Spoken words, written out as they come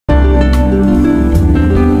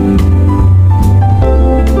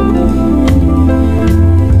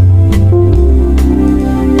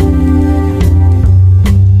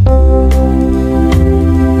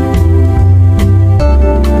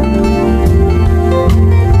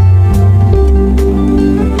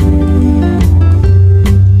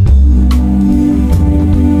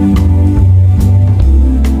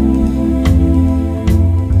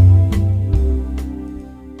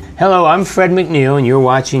I'm Fred McNeil, and you're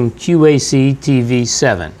watching QAC TV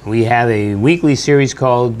 7. We have a weekly series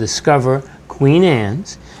called Discover Queen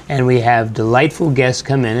Anne's, and we have delightful guests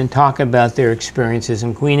come in and talk about their experiences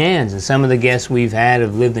in Queen Anne's. And some of the guests we've had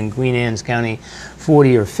have lived in Queen Anne's County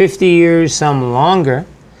 40 or 50 years, some longer,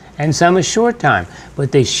 and some a short time.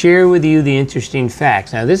 But they share with you the interesting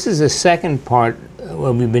facts. Now, this is the second part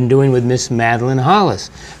what we've been doing with Miss Madelyn Hollis.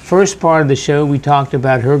 First part of the show, we talked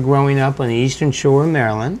about her growing up on the Eastern Shore of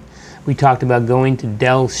Maryland. We talked about going to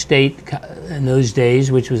Dell State in those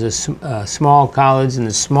days, which was a small college in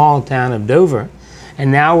the small town of Dover.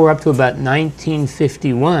 And now we're up to about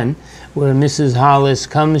 1951, where Mrs. Hollis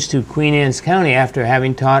comes to Queen Anne's County after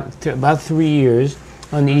having taught about 3 years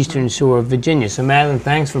on the Eastern Shore of Virginia. So Madelyn,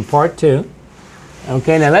 thanks for part two.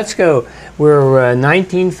 Okay, now let's go. We're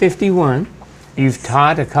 1951. You've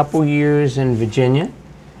taught a couple years in Virginia,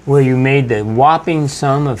 where you made the whopping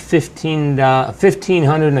sum of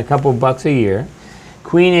 $1,500 and a couple bucks a year.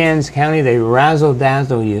 Queen Anne's County, they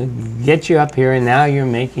razzle-dazzle you, get you up here, and now you're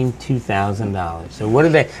making $2,000. So what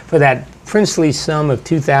did they, for that princely sum of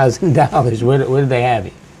 $2,000, where did they have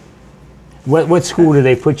you? What school did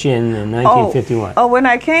they put you in 1951? Oh, when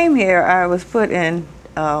I came here, I was put in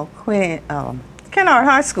Kennard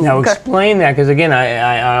High School. Now explain that, because again,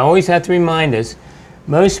 I always have to remind us,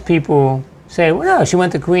 most people say, well, no, she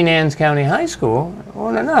went to Queen Anne's County High School.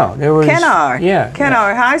 Well, no, there was... Kennard. Yeah.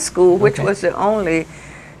 Kennard High School, which was the only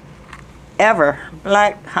ever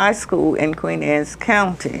black high school in Queen Anne's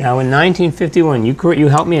County. Now, in 1951, you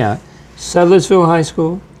helped me out, Sudlersville High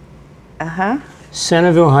School,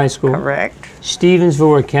 Centreville High School, correct, Stevensville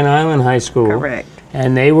or Kent Island High School, correct,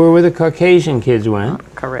 and they were where the Caucasian kids went.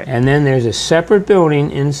 Correct. And then there's a separate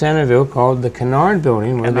building in Centreville called the Kennard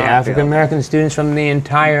Building, where the African American students from the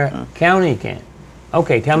entire county came.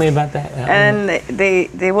 Okay, tell me about that. And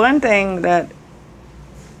the one thing that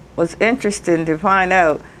was interesting to find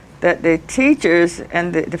out, that the teachers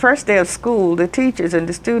and the first day of school, the teachers and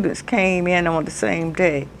the students came in on the same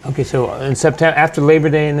day. Okay, so in September, after Labor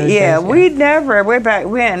Day in those days? Yeah, we never, way back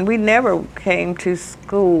when, we never came to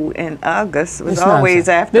school in August. It was always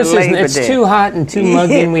after Labor Day. It's too hot and too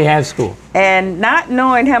muggy and we have school. And not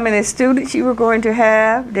knowing how many students you were going to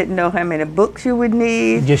have, didn't know how many books you would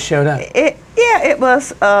need. You just showed up? It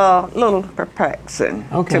was a little perplexing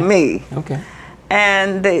to me. Okay.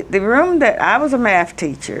 And the room that, I was a math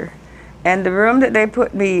teacher, and the room that they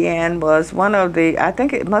put me in was one of the, I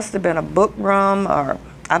think it must have been a book room, or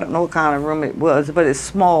I don't know what kind of room it was, but it's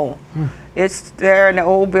small. It's there in the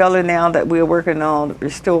old building now that we're working on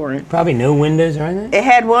restoring. Probably no windows or anything? It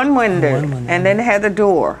had one window, and then it had the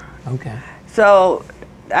door. Okay. So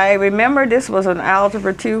I remember this was an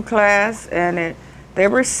Algebra 2 class, and they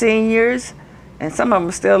were seniors, and some of them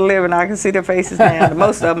are still living. I can see their faces now.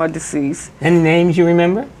 Most of them are deceased. Any names you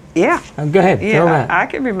remember? Yeah. Go ahead. Yeah, I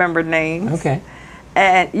can remember names. Okay.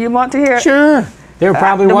 And you want to hear? Sure. They're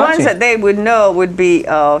probably the watching. ones that they would know would be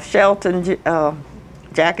Shelton,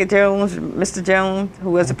 Jackie Jones, Mr. Jones, who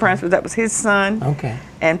was the principal. That was his son. Okay.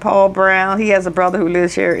 And Paul Brown. He has a brother who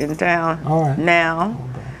lives here in town now.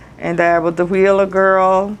 And there was the Wheeler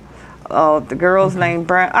girl. The girl's name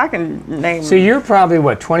Brown. I can name. So you're probably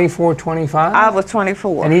what, 24, 25? I was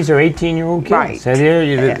 24. And these are 18-year-old kids. Right. So they're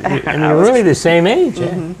really the same age.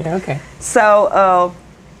 Yeah. Okay. So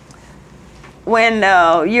when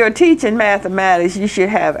you're teaching mathematics, you should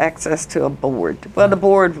have access to a board. Well, the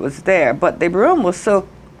board was there, but the room was so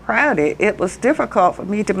crowded, it was difficult for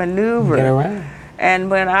me to maneuver. Get around. And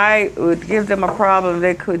when I would give them a problem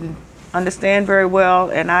they couldn't understand very well,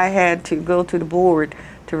 and I had to go to the board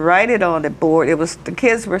to write it on the board. The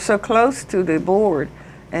kids were so close to the board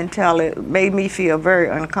until it made me feel very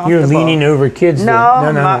uncomfortable. You're leaning over kids.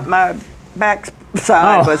 No, my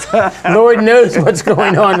backside was. Lord knows what's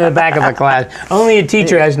going on in the back of a class. Only a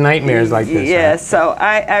teacher has nightmares like this. Yeah, right? So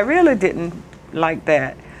I really didn't like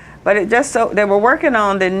that. But it just so, they were working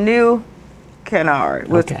on the new Kennard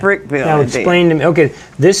with brick building. Now explain to me. Okay,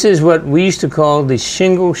 this is what we used to call the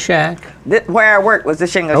shingle shack. Where I worked was the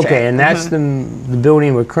shingle shack. Okay, and that's the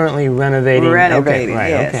building we're currently renovating. Renovating, right,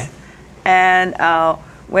 yes. Okay. And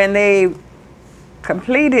when they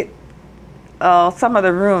completed some of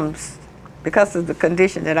the rooms, because of the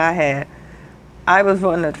condition that I had, I was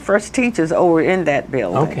one of the first teachers over in that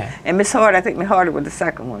building. Okay. And Miss Hart, I think Miss Hart was the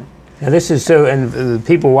second one. Now this is so, and the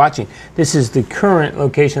people watching, this is the current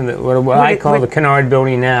location that what I call the Kennard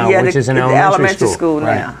Building now, which is an elementary school.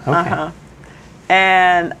 Now. Okay.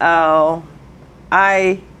 And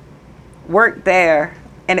I worked there,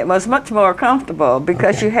 and it was much more comfortable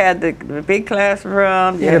because you had the big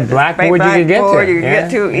classroom. You had a blackboard you could get to. You could get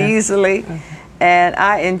to easily, and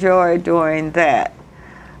I enjoyed doing that.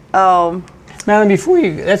 Madelyn, before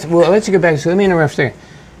you, well, let's go back. So let me interrupt there.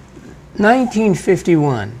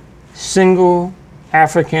 1951, single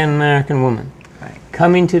African-American woman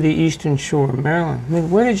coming to the Eastern Shore of Maryland. I mean,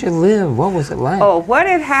 where did you live? What was it like? Oh, what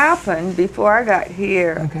had happened before I got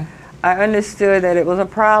here, Okay. I understood that it was a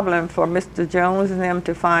problem for Mr. Jones and them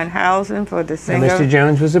to find housing for the single. And Mr.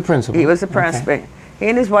 Jones was the principal. He was the principal. Okay. He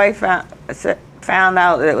and his wife found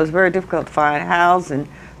out that it was very difficult to find housing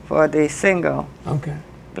for the single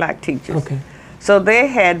black teachers. Okay. So they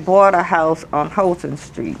had bought a house on Holton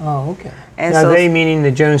Street. Oh, okay. And now so they meaning the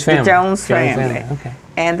Jones family? The Jones family. Okay.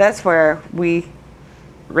 And that's where we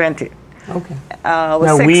rented. Okay. With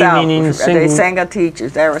now 6 we hours. meaning They single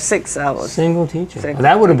teachers. There were 6 hours. Single teachers. Single Well,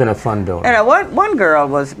 that would have been a fun building. And one girl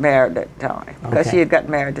was married at the time because Okay. she had got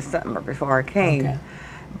married the summer before I came. Okay.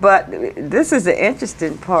 But this is the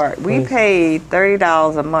interesting part. We Please. paid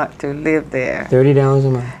 $30 a month to live there. $30 a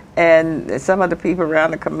month. And some of the people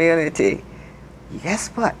around the community, guess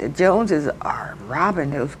what? The Joneses are robbing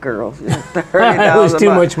those girls. $30 That was a too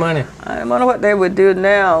month. much money. I wonder what they would do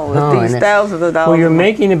now with Oh, these thousands of dollars. Well, you're a month.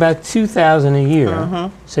 making about $2,000 a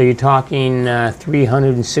year, so you're talking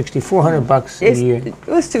 $360, $400 a year. It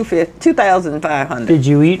was $2,500. Did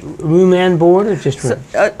you eat room and board or just room?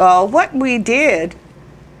 What we did,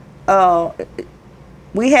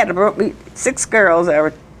 we had 6 girls. There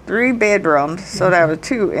were 3 bedrooms, so there were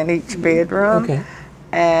 2 in each bedroom. Okay.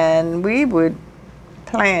 And we would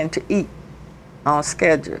plan to eat on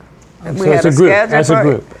schedule. So it's a group. As a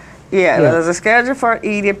group. Yeah, there was a schedule for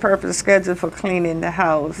eating, purpose schedule for cleaning the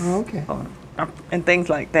house. Okay. And things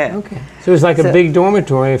like that. Okay. So it's like a big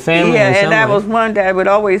dormitory, a family. Yeah, in some and that way. was there would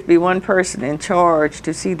always be one person in charge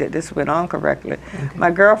to see that this went on correctly. Okay.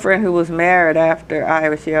 My girlfriend, who was married after I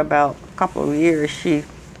was here about a couple of years, she's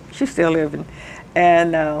still living,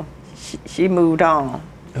 and she moved on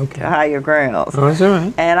to higher grounds. Oh, that's all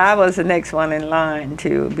right. And I was the next one in line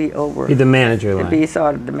to be over. Be the manager. To line. be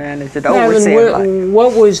sort of the manager, the Now, overseer.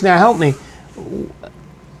 what was, now help me,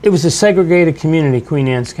 it was a segregated community, Queen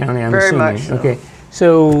Anne's County, I'm Very assuming. much so. Okay.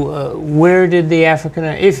 So where did the African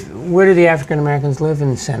Americans live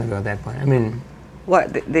in Centreville at that point? I mean,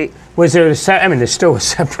 What was there there's still a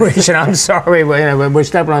separation. I'm sorry, but we're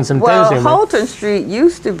stepping on some toes here. Holton Street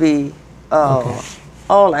used to be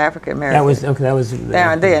all African American. That was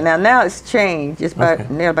down there. Now it's changed. It's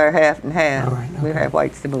near about half and half. All right, We have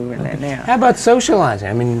whites to move in there now. How about socializing?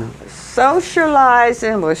 I mean,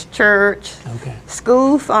 socializing was church,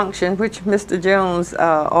 school function, which Mr. Jones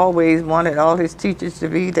always wanted all his teachers to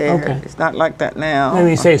be there. Okay. It's not like that now. let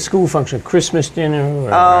me say school function, Christmas dinner.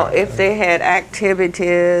 Or, If they had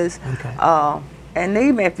activities, and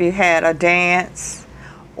even if you had a dance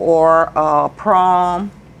or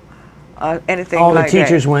prom, anything all like the that.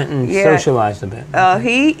 teachers went and socialized a bit.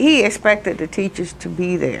 He expected the teachers to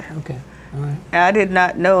be there. Okay. All right. I did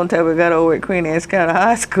not know until we got over at Queen Anne's County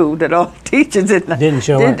High School that all the teachers Didn't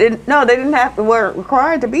show up? No, they didn't have to, were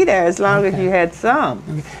required to be there as long as you had some.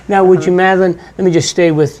 Okay. Now, would you, Madelyn, let me just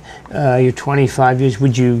stay with your 25 years,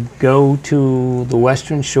 would you go to the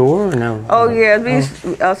Western Shore or no? Oh,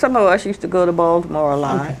 yeah, some of us used to go to Baltimore a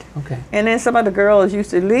lot. Okay. And then some of the girls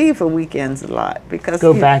used to leave for weekends a lot because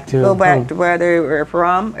Go back to where they were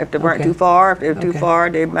from. If they weren't too far, if they were too far,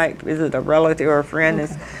 they might visit a relative or a friend in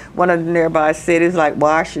one of the nearby cities like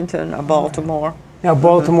Washington or Baltimore. Now,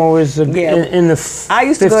 Baltimore was in the I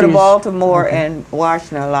used to go to Baltimore and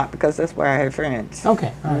Washington a lot because that's where I had friends.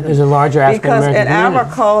 Okay, all right. There's a larger African American Because in community.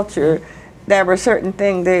 our culture, there were certain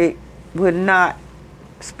things they would not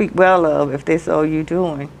speak well of if they saw you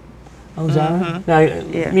doing. Oh, is that right? Now,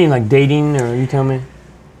 you mean like dating, or you tell me?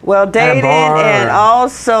 Well, dating, and or?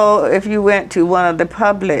 also if you went to one of the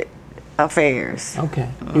public affairs. Okay.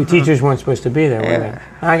 Your teachers weren't supposed to be there, were they?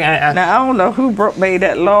 Now, I don't know who made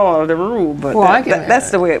that law or the rule, but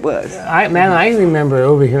that's the way it was. I remember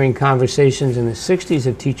overhearing conversations in the 60s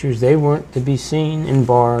of teachers. They weren't to be seen in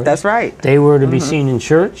bars. That's right. They were to be seen in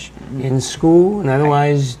church, in school, and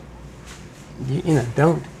otherwise,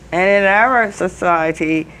 don't. And in our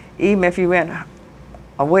society, even if you went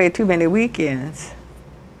away too many weekends,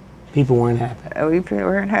 people weren't happy. We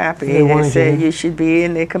weren't happy. They said you should be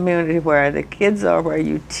in the community where the kids are, where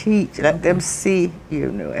you teach. Let them see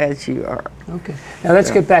you as you are. Okay. Now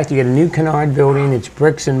let's get back. You get a new Kennard building. It's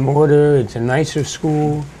bricks and mortar. It's a nicer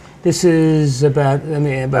school. This is about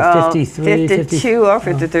 53, 52 or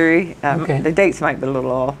 53. Okay. The dates might be a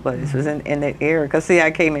little off, but it was in that era. Because see,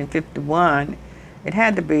 I came in 51. It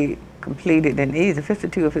had to be completed in either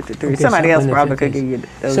 52 or 53. Okay, Somebody else probably could give you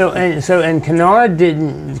those. So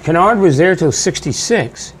Kennard was there till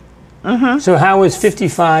 66. So how was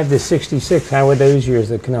 55 to 66? How were those years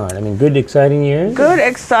at Kennard? I mean, good, exciting years? Good,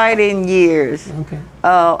 exciting years. Okay.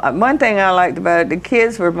 One thing I liked about it, the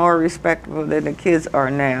kids were more respectful than the kids are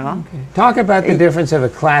now. Okay. Talk about the difference of a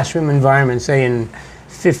classroom environment, say in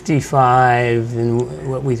 55 and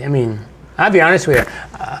what I mean, I'll be honest with you,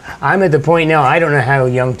 I'm at the point now, I don't know how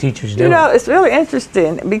young teachers do You know, it. it's really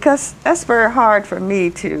interesting because that's very hard for me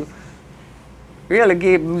to really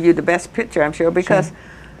give you the best picture, I'm sure, because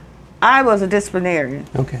I was a disciplinarian.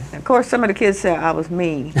 Okay. Of course, some of the kids said I was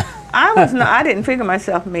mean. I was not. I didn't figure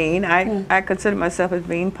myself mean. I consider myself as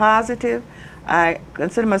being positive. I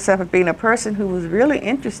consider myself as being a person who was really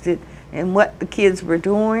interested in what the kids were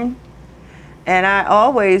doing. And I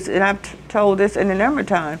always, and I've told this in a number of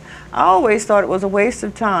times, I always thought it was a waste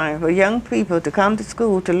of time for young people to come to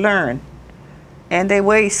school to learn, and they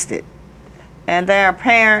waste it. And there are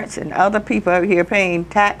parents and other people out here paying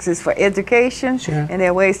taxes for education, and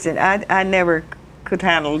they're wasting. I never could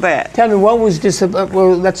handle that. Tell me, what was discipline?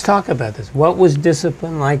 Well, let's talk about this. What was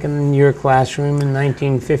discipline like in your classroom in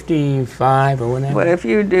 1955 or whatever? But if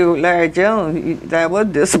you do Larry Jones, that was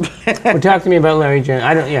discipline. Well, talk to me about Larry Jones.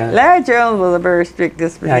 Larry Jones was a very strict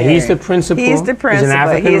disciplinarian. Yeah, he's the principal. He's the principal. He's an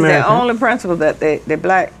African American. He's the only principal that the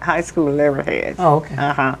black high school ever had. Oh,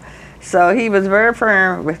 okay. So he was very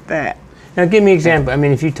firm with that. Now, give me an example. I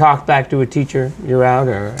mean, if you talk back to a teacher, you're out,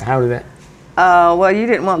 or how did that? Well, you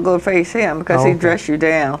didn't want to go face him because he'd dress you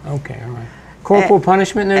down. Okay, all right. Corporal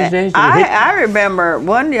punishment in those days? I remember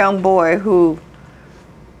one young boy who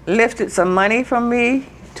lifted some money from me.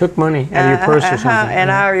 Took money out of your purse or something. And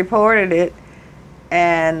I reported it,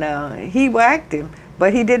 and he whacked him.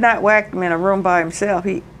 But he did not whack him in a room by himself.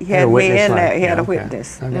 He had me in there. He had a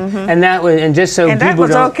witness. Okay. And that was, and just so and people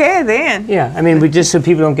that was okay then. Yeah, I mean, but just so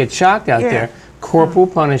people don't get shocked out there, corporal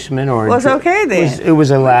punishment was okay then. It was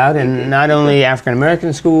allowed, and not only African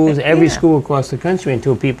American schools, every school across the country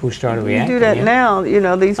until people started reacting. You do that now, you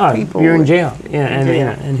know, these people. You're in jail,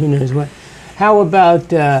 and who knows what. How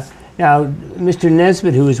about now, Mr.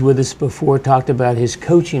 Nesbitt, who was with us before, talked about his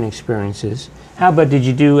coaching experiences. How about, did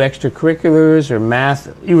you do extracurriculars or math?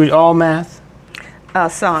 You were all math?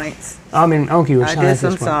 Science. I mean, okay, you were science. I did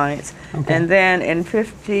some science. Okay. And then in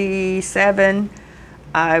 57,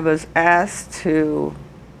 I was asked to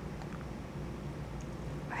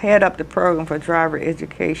head up the program for driver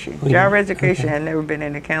education. Driver education had never been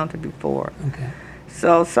in the county before. Okay.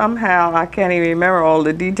 So somehow, I can't even remember all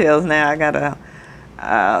the details now. I got a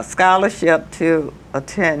scholarship to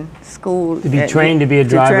attend school. To be trained to be a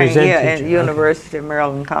driver's ed teacher. Yeah, at University of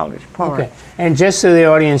Maryland College Park. Okay. And just so the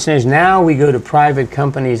audience knows, now we go to private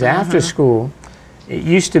companies after school. It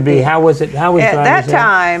used to be, how was it? How was at that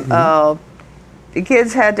time, the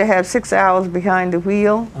kids had to have 6 hours behind the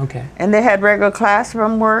wheel. Okay. And they had regular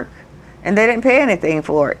classroom work, and they didn't pay anything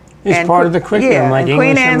for it. It's part of the curriculum, like English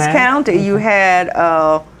in Queen Anne's math? County, you had,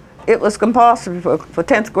 it was compulsory for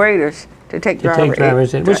 10th graders to take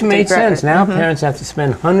driver's ed. Which made sense. Now parents have to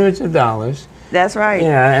spend hundreds of dollars. That's right.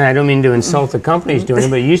 Yeah, and I don't mean to insult the companies doing it,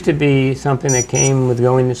 but it used to be something that came with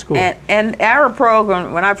going to school. And our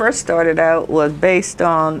program, when I first started out, was based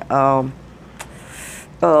on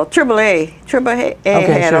AAA. AAA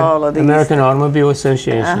had all of these. American Automobile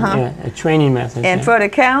Association, a training method. And for the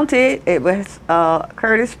county, it was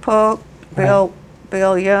Curtis Polk, Bill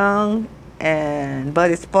Young, and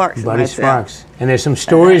Buddy Sparks. Buddy Sparks. And there's some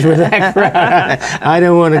stories with that crowd I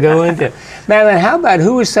don't want to go into. Madelyn, how about,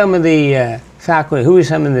 who were some of the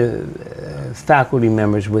faculty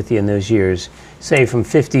members with you in those years, say from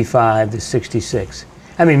 55 to 66?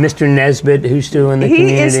 I mean, Mr. Nesbitt, who's still in the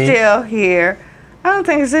community. He is still here. I don't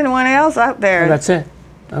think there's anyone else out there. Oh, that's it.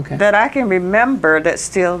 Okay. That I can remember that's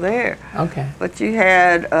still there. Okay. But you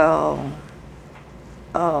had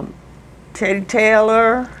Teddy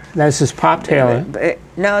Taylor. That's just Pop Taylor.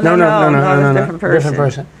 No, it's a different person. Different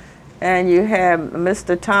person. And you had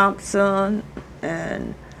Mr. Thompson,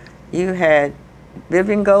 and you had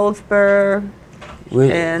Vivian Goldsberg,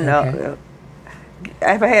 and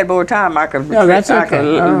if I had more time, I could. No, that's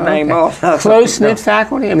okay. Name all. Close-knit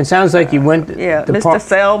faculty. I mean, it sounds like you went. Mr.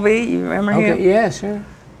 Selby, you remember him? Okay. Yeah, sure.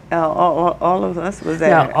 All of us was there.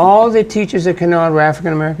 Now, all the teachers at Kennard were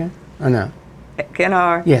African American, or no?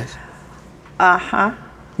 Kennard. Yes.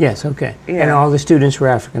 Yes. Okay. Yeah. And all the students were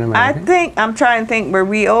African American. I'm trying to think. Were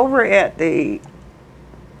we over at the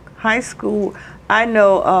high school? I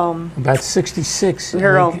know. About 66.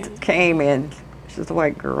 Girl came in. She's a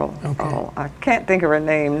white girl. Okay. I can't think of her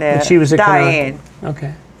name now. And she was a Diane.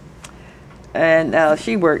 Okay. And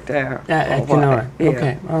she worked there. At Kennard. Yeah.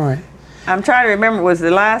 Okay. All right. I'm trying to remember, was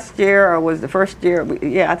the last year or was the first year?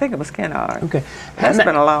 Yeah, I think it was Kennard. Okay. That's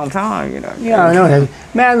been a long time, you know. Yeah, I know.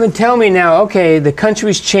 Madelyn, tell me now, okay, the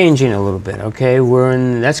country's changing a little bit, okay? We're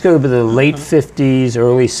in, let's go to the late 50s,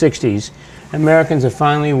 early 60s. Americans are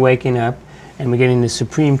finally waking up, and we're getting the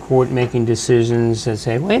Supreme Court making decisions that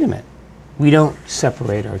say, wait a minute, we don't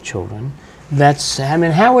separate our children. That's, I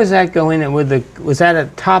mean, how was that going? Was that a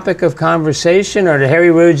topic of conversation, or did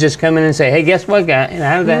Harry Rhodes just come in and say, hey, guess what, guy? You know,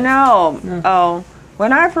 how did that? No.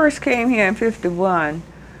 When I first came here in '51,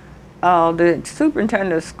 the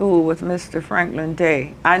superintendent of school was Mr. Franklin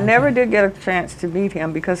Day. I never did get a chance to meet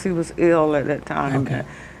him because he was ill at that time. Okay.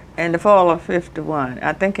 In the fall of '51.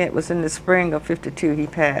 I think it was in the spring of '52 he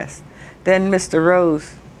passed. Then Mr.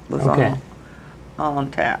 Rose was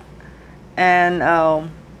on tap. And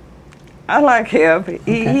I like him.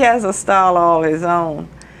 He has a style all his own.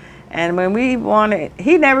 And when we wanted,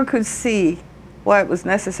 he never could see why it was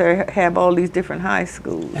necessary to have all these different high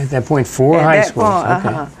schools. At that point, 4 high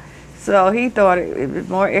schools. So he thought it was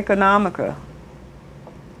more economical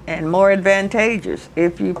and more advantageous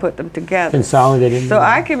if you put them together. Consolidated. So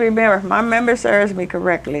I can remember, if my memory serves me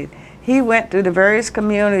correctly, he went through the various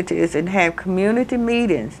communities and had community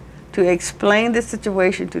meetings to explain the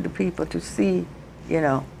situation to the people, to see, you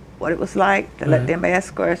know, what it was like, to let them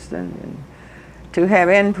ask questions and to have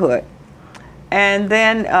input. And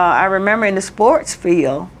then I remember in the sports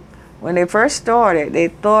field, when they first started, they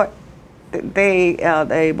thought that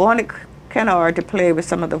they wanted Kennard to play with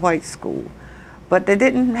some of the white schools, but they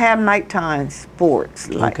didn't have nighttime sports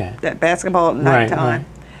like that basketball at nighttime.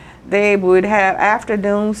 They would have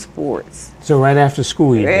afternoon sports. So right after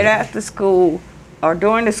school, you Right after school, or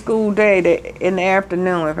during the school day, in the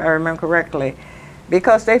afternoon, if I remember correctly,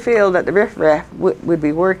 because they feel that the riffraff would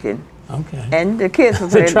be working. Okay. And the kids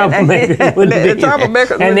would the troublemakers wouldn't be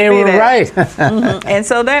there. And they were right. And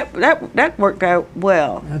so that worked out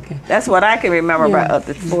well. Okay. That's what I can remember about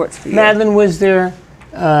the sports field. Madelyn, was there,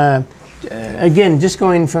 again, just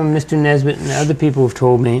going from Mr. Nesbitt and other people have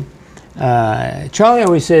told me, Charlie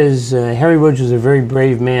always says Harry Rhodes was a very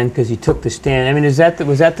brave man because he took the stand. I mean, was that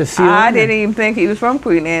the feeling? I didn't even think he was from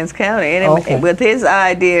Queen Anne's County. And with his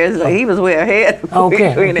ideas, he was way ahead of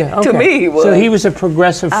Queen Anne. To me, he was. So he was a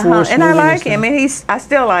progressive force. And I like him, and I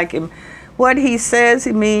still like him. What he says,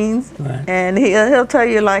 he means, and he'll tell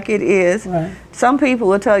you like it is. Right. Some people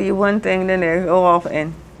will tell you one thing, then they go off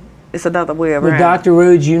and it's another way around. With Dr.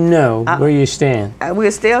 Rhodes, you know where you stand. We're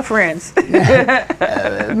still friends.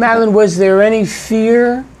 Madelyn, was there any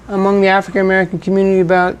fear among the African American community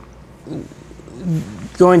about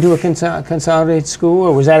going to a consolidated school,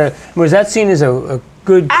 or was that seen as a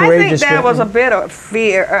good, courageous? I think there was a bit of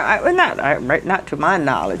fear, not to my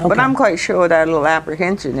knowledge, but I'm quite sure that a little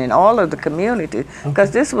apprehension in all of the community,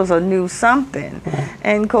 because this was a new something.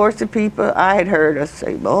 And of course, the people I had heard us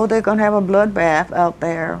say, "Oh, they're going to have a bloodbath out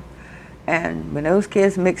there," and when those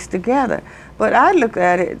kids mixed together. But I looked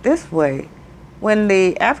at it this way. When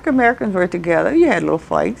the African Americans were together, you had little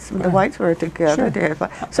fights. When the whites were together, they had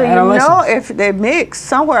fights. So you know, if they mix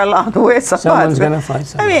somewhere along the way, someone's going to fight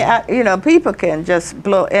somebody. I mean, you know, people can just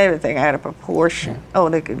blow everything out of proportion. Oh,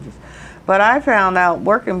 they can just. But I found out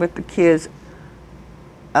working with the kids,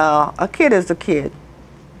 a kid is a kid.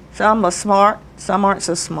 Some are smart, some aren't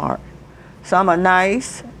so smart. Some are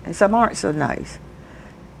nice, and some aren't so nice.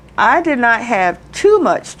 I did not have too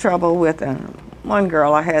much trouble with them. One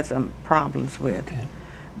girl I had some problems with.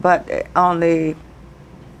 But on the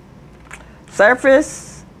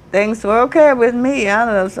surface, things were okay with me. I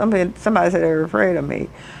don't know, somebody said they were afraid of me.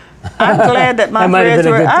 I'm glad that my friends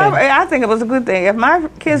were. I think it was a good thing. If my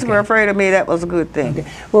kids were afraid of me, that was a good thing.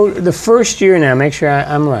 Well, the first year now, make sure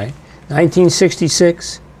I'm right,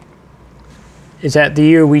 1966, is that the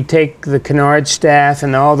year we take the Kennard staff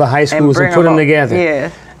and all the high schools and put them together?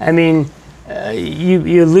 Yeah. I mean,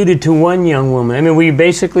 you alluded to one young woman. I mean, were you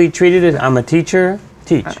basically treated as, I'm a teacher,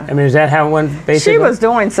 teach? I mean, is that how it went basically? She was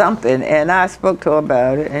doing something, and I spoke to her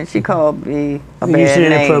about it, and she called me a bad name. You said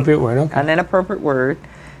an inappropriate word, okay. An inappropriate word.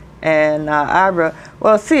 And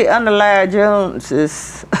well, see, under Larry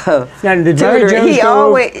Jones's now, did Larry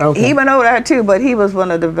Jones he went over there too, but he was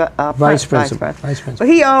one of the vice principal. But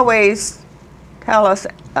he always tell us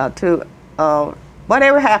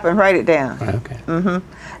whatever happened, write it down. Okay.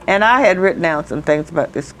 And I had written down some things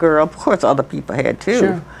about this girl. Of course, other people had too.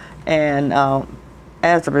 Sure. And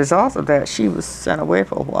as a result of that, she was sent away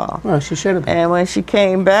for a while. Well, she should have been. And when she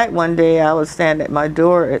came back one day, I was standing at my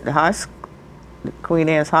door at the high school, Queen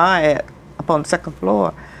Anne's High, up on the second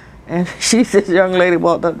floor. And this young lady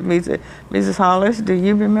walked up to me and said, "Mrs. Hollis, do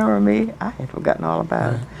you remember me?" I had forgotten all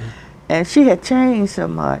about her. And she had changed so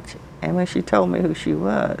much. And when she told me who she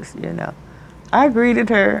was, you know, I greeted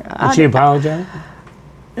her. Did she apologize?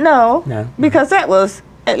 No, No. because that was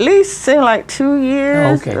at least seemed like 2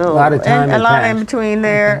 years. Oh, okay, a lot of time and a had lot in passed. between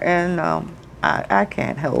there, and I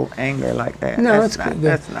can't hold anger like that. No, that's that's not, good.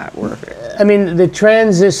 that's not worth it. I mean, the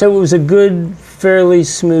transition, so it was a good, fairly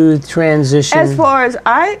smooth transition. As far as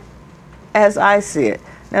I see it.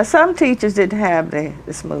 Now, some teachers didn't have the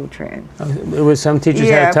smooth trend. It was some teachers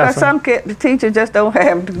had a tough because some teachers just don't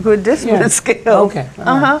have good discipline skills. Okay.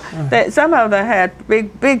 That some of them had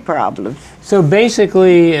big problems. So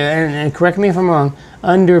basically, and correct me if I'm wrong,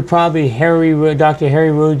 under probably Dr.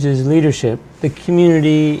 Harry Rhodes' leadership, the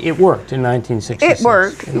community, it worked in 1966. It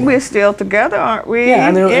worked. We're still together, aren't we? Yeah,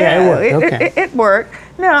 I mean, it worked. Okay. It worked.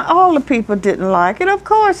 Now, all the people didn't like it. Of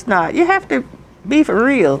course not. You have to be for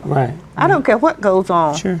real. Right. I don't care what goes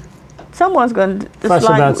on. Sure. Someone's going to Fuss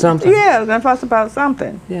about something. Yeah, going to fuss about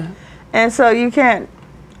something. Yeah. And so you can't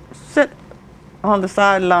sit on the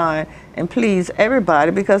sideline and please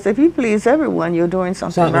everybody, because if you please everyone, you're doing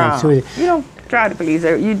something wrong. You don't try to please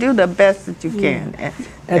everyone. You do the best that you can.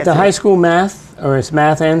 At the high school math, or it's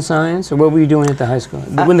math and science, or what were you doing at the high school?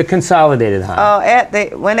 When the consolidated high?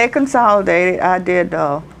 When they consolidated, I did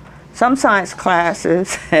some science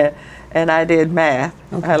classes, and I did math.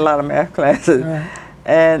 Okay. I had a lot of math classes. Right.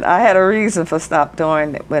 And I had a reason for stop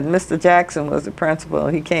doing it. When Mr. Jackson was the principal,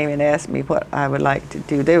 he came and asked me what I would like to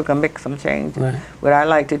do. They were going to make some changes. Right. Would I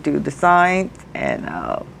like to do the science and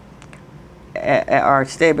or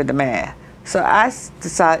stay with the math? So I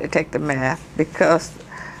decided to take the math because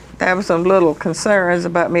there were some little concerns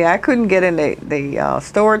about me. I couldn't get in the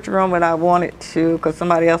storage room when I wanted to because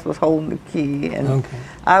somebody else was holding the key. And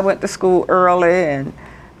I went to school early, and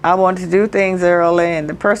I wanted to do things early, and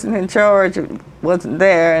the person in charge wasn't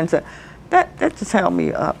there, and so that just held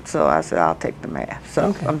me up. So I said, I'll take the math.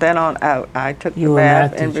 So from then on out, I took the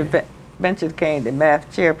math, and eventually became the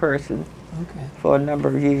math chairperson for a number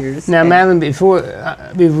of years. Now, Madelyn,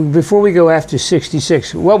 before we go after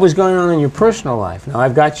 66, what was going on in your personal life? Now,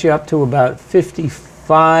 I've got you up to about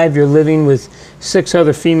 55. You're living with 6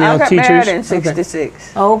 other female teachers. I got married in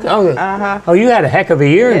 66. Oh, you had a heck of a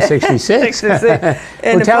year in 66. 66.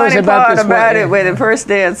 And the tell us funny about part this about it, when the first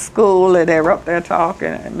day of school, and they were up there talking,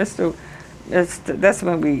 and that's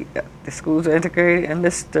when the schools were integrated, and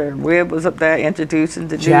Mr. Webb was up there introducing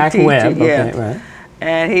the new teacher. Jack Webb, right.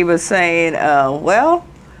 And he was saying, well,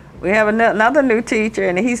 we have another new teacher,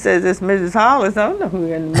 and he says, it's Mrs. Hollis. I don't know who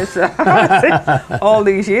is Mrs. Hollis. All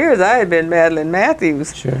these years, I had been Madelyn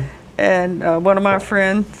Matthews. Sure. And one of my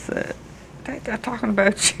friends said, they're talking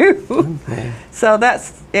about you. Okay. So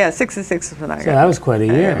 66 is when I got. So that was quite a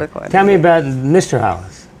year. Tell me about Mr.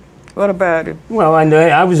 Hollis. What about him? Well, I know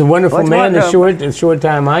I was a wonderful man the short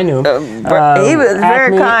time I knew him. He was a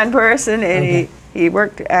very kind person, and he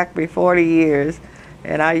worked at Acme 40 years.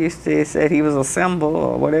 And I used to say he was a symbol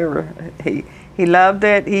or whatever. He loved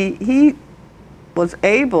it. He was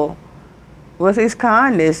able, with his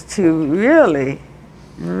kindness, to really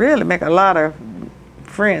make a lot of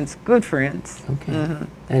friends, good friends. Okay.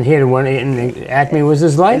 And he had and Acme was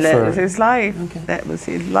his life. That was his life. Okay. That was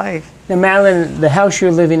his life. Now, Madelyn, the house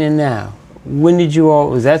you're living in now, when did you all?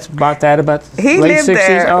 Was that about the he late lived 60s?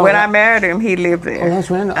 There when I married him. He lived there. Oh, that's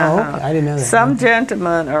when. Okay. I didn't know that. Some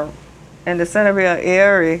gentlemen in the Centreville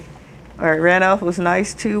area, Randolph was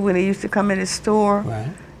nice too when he used to come in his store.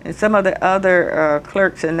 Right. And some of the other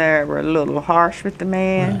clerks in there were a little harsh with the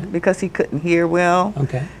man because he couldn't hear well.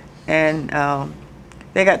 Okay. And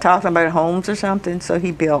they got talking about homes or something, so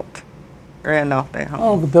he built Randolph their home.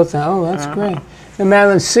 Oh, built that. Oh, that's great. Now,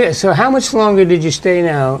 Madelyn, so how much longer did you stay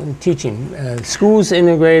now teaching? Schools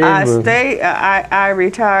integrated? I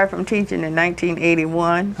retired from teaching in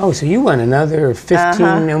 1981. Oh, so you went another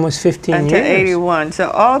 15, almost 15 years. Until 81.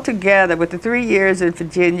 So altogether, with the 3 years in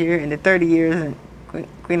Virginia and the 30 years in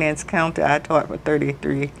Queen Anne's County, I taught for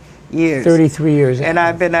 33 years. 33 years. And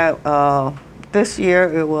I've been out, this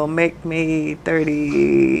year it will make me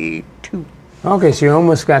 32. Okay, so you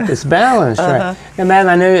almost got this balance, right? Now, Madelyn,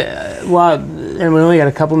 I know, and we only got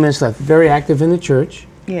a couple minutes left, very active in the church.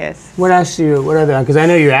 Yes. What else what other, because I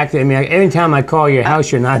know you're active, I mean, every time I call your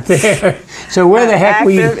house, you're not there. So where the heck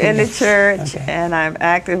were you? I'm active in the church, and I'm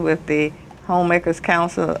active with the Homemakers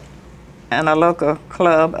Council and a local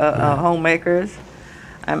club of homemakers.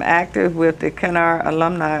 I'm active with the Kennard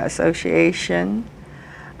Alumni Association.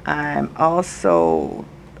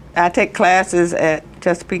 I take classes at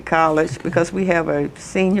Chesapeake College because we have a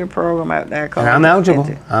senior program out there called. And I'm eligible.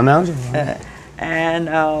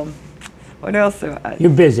 What else? You're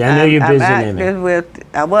busy. I know you're busy. I'm active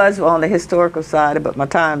I was on the historical side, but my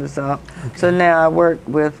time is up. Okay. So now I work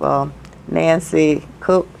with Nancy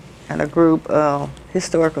Cook and a group of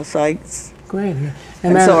historical sites. Great.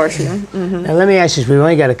 Consortium. Now let me ask you, we've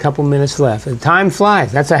only got a couple minutes left. The time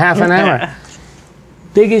flies. That's a half an hour.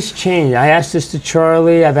 Biggest change. I asked this to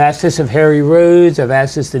Charlie. I've asked this of Harry Rhodes. I've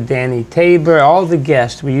asked this to Danny Tabor. All the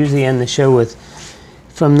guests. We usually end the show with,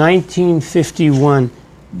 from 1951,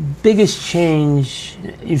 biggest change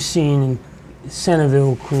you've seen in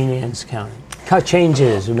Centreville, Queen Anne's County.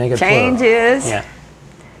 Changes. We make it plural. Changes. Yeah.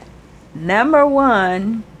 Number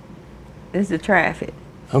one is the traffic.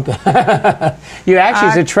 Okay. You actually,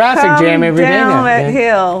 it's a traffic jam every day now. Down that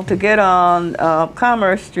hill to get on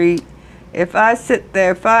Commerce Street. If I sit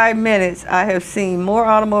there 5 minutes, I have seen more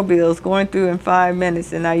automobiles going through in 5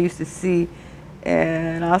 minutes than I used to see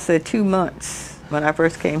in, I'll say, 2 months when I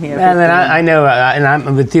first came here. And I know, and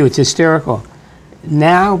I'm with you, it's hysterical.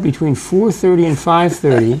 Now, between 4:30 and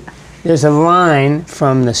 5:30, there's a line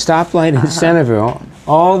from the stoplight in Centreville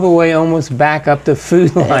all the way almost back up the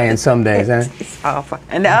Food Lion some days. It's awful.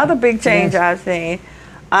 And the other big change I've seen,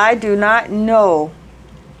 I do not know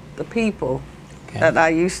the people that I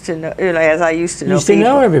used to know, as I used to know people. You used to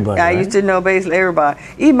know everybody, I right? used to know basically everybody.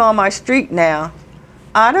 Even on my street now,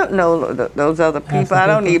 I don't know those other people. I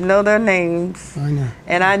don't even know their names. I know.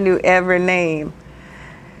 And I knew every name.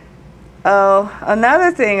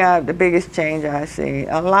 Another thing, the biggest change I see,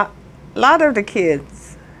 a lot of the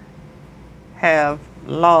kids have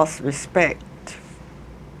lost respect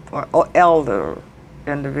for elder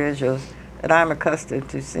individuals that I'm accustomed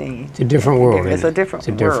to seeing. It's a different world. It's a different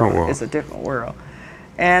world. It's a different world.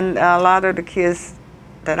 And a lot of the kids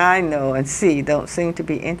that I know and see don't seem to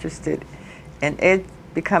be interested in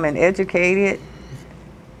becoming educated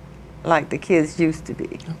like the kids used to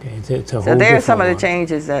be. Okay, it's a whole so there are some of the world.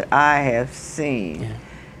 changes that I have seen. Yeah.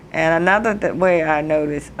 And another way I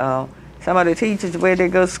noticed, some of the teachers, the way they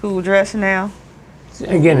go to school dressed now.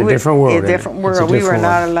 Again, a different world. A different world. We were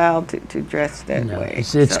not allowed to dress that way.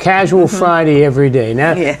 It's casual Friday every day.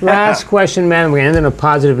 Now, last question, man. We're going to end on a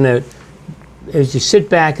positive note. As you sit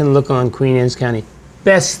back and look on Queen Anne's County,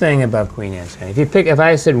 best thing about Queen Anne's County. If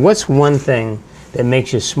I said, what's one thing that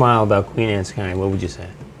makes you smile about Queen Anne's County, what would you say?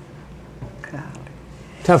 God.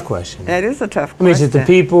 Tough question. That is a tough question. I mean, is it the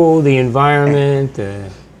people, the environment?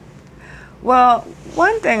 Well,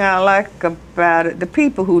 one thing I like about it, the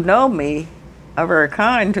people who know me are very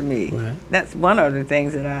kind to me. Right. That's one of the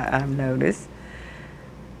things that I've noticed.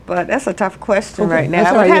 But that's a tough question right now.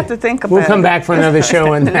 I would have to think about it. We'll come back for another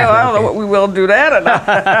show on that. No, I don't know what we will do that or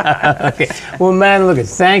not. Okay. Well, man, look,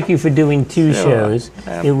 thank you for doing 2 shows.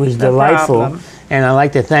 It was delightful. Problem. And I'd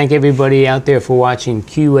like to thank everybody out there for watching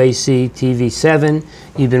QAC TV 7.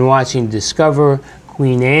 You've been watching Discover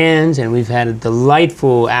Queen Anne's, and we've had a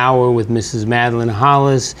delightful hour with Mrs. Madelyn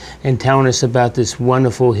Hollis and telling us about this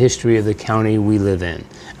wonderful history of the county we live in.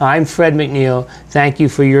 I'm Fred McNeil. Thank you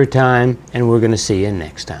for your time, and we're going to see you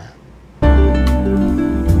next time.